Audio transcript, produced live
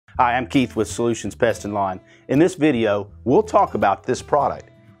Hi, I'm Keith with Solutions Pest and Lawn. In this video, we'll talk about this product.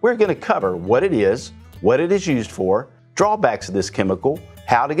 We're going to cover what it is used for, drawbacks of this chemical,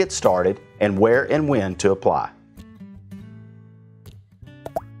 how to get started, and where and when to apply.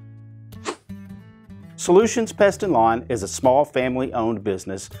 Solutions Pest and Lawn is a small family-owned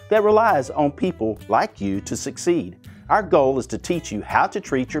business that relies on people like you to succeed. Our goal is to teach you how to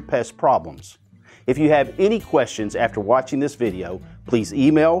treat your pest problems. If you have any questions after watching this video, please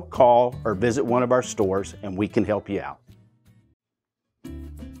email, call, or visit one of our stores and we can help you out.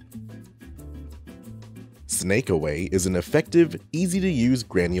 Snake Away is an effective, easy-to-use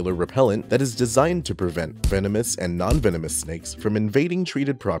granular repellent that is designed to prevent venomous and non-venomous snakes from invading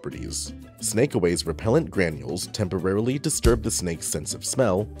treated properties. Snake Away's repellent granules temporarily disturb the snake's sense of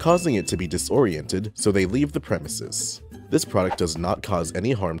smell, causing it to be disoriented so they leave the premises. This product does not cause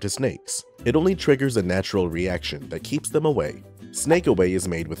any harm to snakes. It only triggers a natural reaction that keeps them away. Snake Away is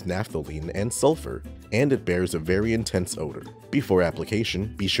made with naphthalene and sulfur, and it bears a very intense odor. Before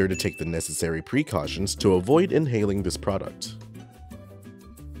application, be sure to take the necessary precautions to avoid inhaling this product.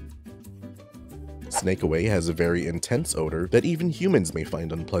 Snake Away has a very intense odor that even humans may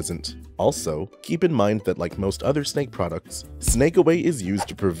find unpleasant. Also, keep in mind that like most other snake products, Snake Away is used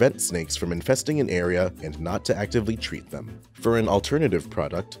to prevent snakes from infesting an area and not to actively treat them. For an alternative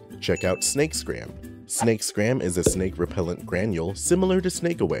product, check out Snake Scram. Snake Scram is a snake repellent granule similar to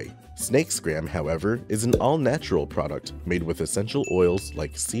Snake Away. Snake Scram, however, is an all-natural product made with essential oils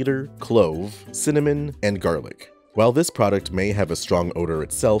like cedar, clove, cinnamon, and garlic. While this product may have a strong odor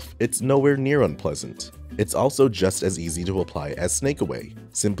itself, it's nowhere near unpleasant. It's also just as easy to apply as Snake Away.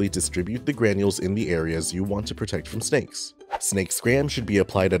 Simply distribute the granules in the areas you want to protect from snakes. Snake Scram should be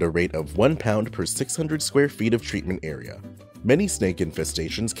applied at a rate of 1 pound per 600 square feet of treatment area. Many snake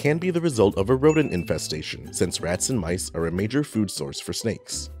infestations can be the result of a rodent infestation, since rats and mice are a major food source for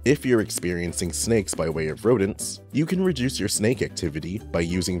snakes. If you're experiencing snakes by way of rodents, you can reduce your snake activity by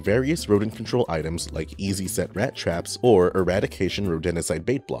using various rodent control items like easy set rat traps or eradication rodenticide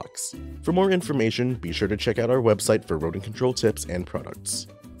bait blocks. For more information, be sure to check out our website for rodent control tips and products.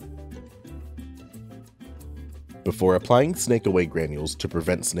 Before applying Snake Away granules to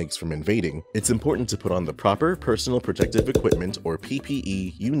prevent snakes from invading, it's important to put on the proper personal protective equipment or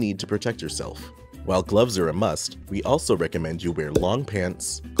PPE you need to protect yourself. While gloves are a must, we also recommend you wear long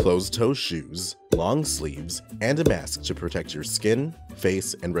pants, closed-toe shoes, long sleeves, and a mask to protect your skin,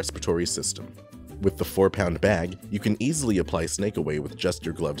 face, and respiratory system. With the 4-pound bag, you can easily apply Snake Away with just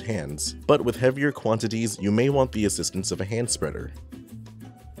your gloved hands, but with heavier quantities, you may want the assistance of a hand spreader.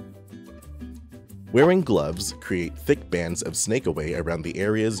 Wearing gloves, create thick bands of Snake Away around the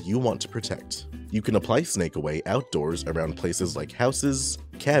areas you want to protect. You can apply Snake Away outdoors around places like houses,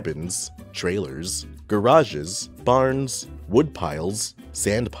 cabins, trailers, garages, barns, woodpiles,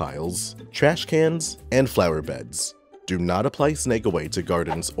 sand piles, trash cans, and flower beds. Do not apply Snake Away to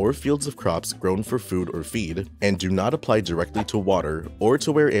gardens or fields of crops grown for food or feed, and do not apply directly to water or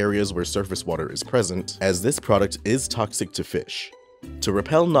to areas where surface water is present, as this product is toxic to fish. To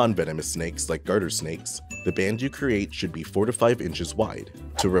repel non-venomous snakes like garter snakes, the band you create should be 4 to 5 inches wide.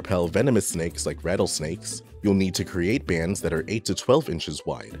 To repel venomous snakes like rattlesnakes, you'll need to create bands that are 8 to 12 inches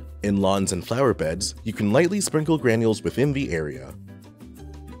wide. In lawns and flower beds, you can lightly sprinkle granules within the area.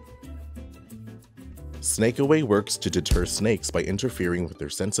 Snake Away works to deter snakes by interfering with their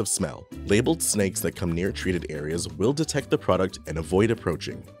sense of smell. Labeled snakes that come near treated areas will detect the product and avoid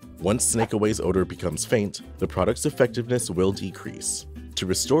approaching. Once Snake Away's odor becomes faint, the product's effectiveness will decrease. To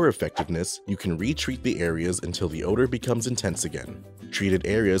restore effectiveness, you can retreat the areas until the odor becomes intense again. Treated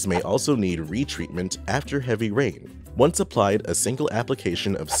areas may also need retreatment after heavy rain. Once applied, a single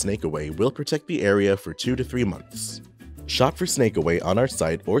application of Snake Away will protect the area for 2 to 3 months. Shop for Snake Away on our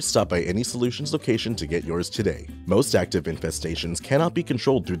site or stop by any Solutions location to get yours today. Most active infestations cannot be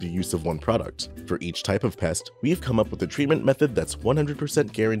controlled through the use of one product. For each type of pest, we have come up with a treatment method that's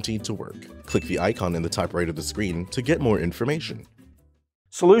 100% guaranteed to work. Click the icon in the top right of the screen to get more information.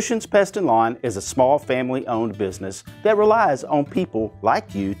 Solutions Pest and Lawn is a small family-owned business that relies on people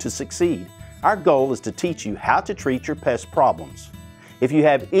like you to succeed. Our goal is to teach you how to treat your pest problems. If you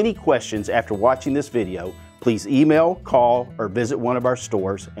have any questions after watching this video, please email, call, or visit one of our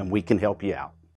stores and we can help you out.